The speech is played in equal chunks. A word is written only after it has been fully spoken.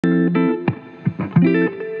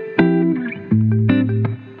Hello,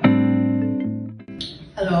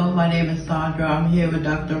 my name is Sandra. I'm here with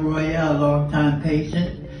Dr. Roya, a long-time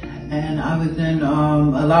patient. And I was in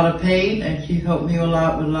a lot of pain, and she's helped me a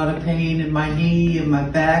lot with a lot of pain in my knee, in my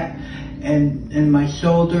back, and in my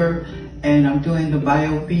shoulder. And I'm doing the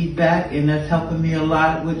biofeedback, and that's helping me a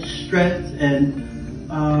lot with stress and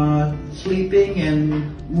sleeping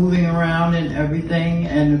and moving around and everything,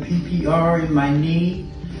 and the PPR in my knee.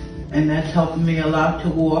 And that's helping me a lot to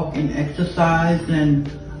walk and exercise, and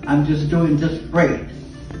I'm just doing just great.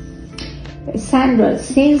 Sandra,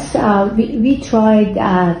 since we tried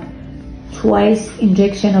twice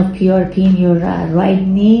injection of PRP in your right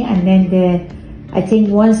knee, and then I think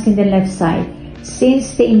once in the left side.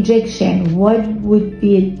 Since the injection, what would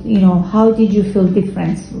be, how did you feel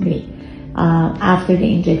differently after the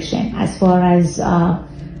injection, as far as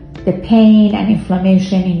the pain and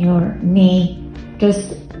inflammation in your knee?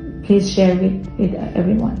 Just please share with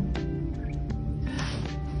everyone.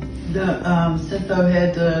 Since I've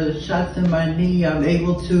had the shots in my knee, I'm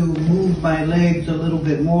able to move my legs a little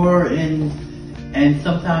bit more and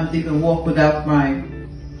sometimes even walk without my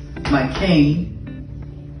cane,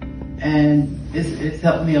 and it's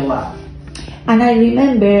helped me a lot. And I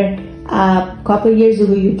remember a couple of years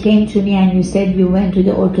ago you came to me and you said you went to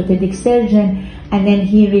the orthopedic surgeon, and then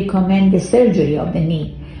he recommended the surgery of the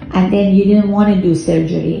knee, and then you didn't want to do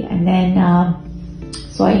surgery, and then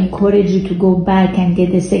so I encourage you to go back and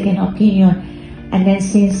get the second opinion. And then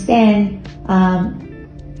since then,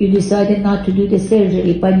 you decided not to do the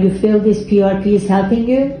surgery, but you feel this PRP is helping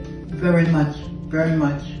you? Very much, very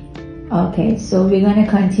much. Okay, so we're going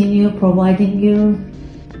to continue providing you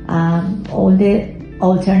all the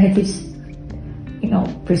alternatives,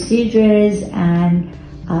 procedures and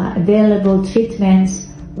available treatments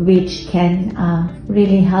which can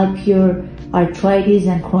really help your arthritis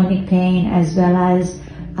and chronic pain, as well as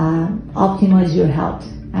optimize your health,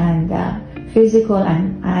 and physical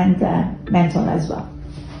and mental as well.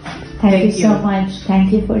 Thank you so much.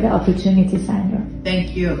 Thank you for the opportunity, Sandra.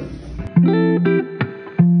 Thank you.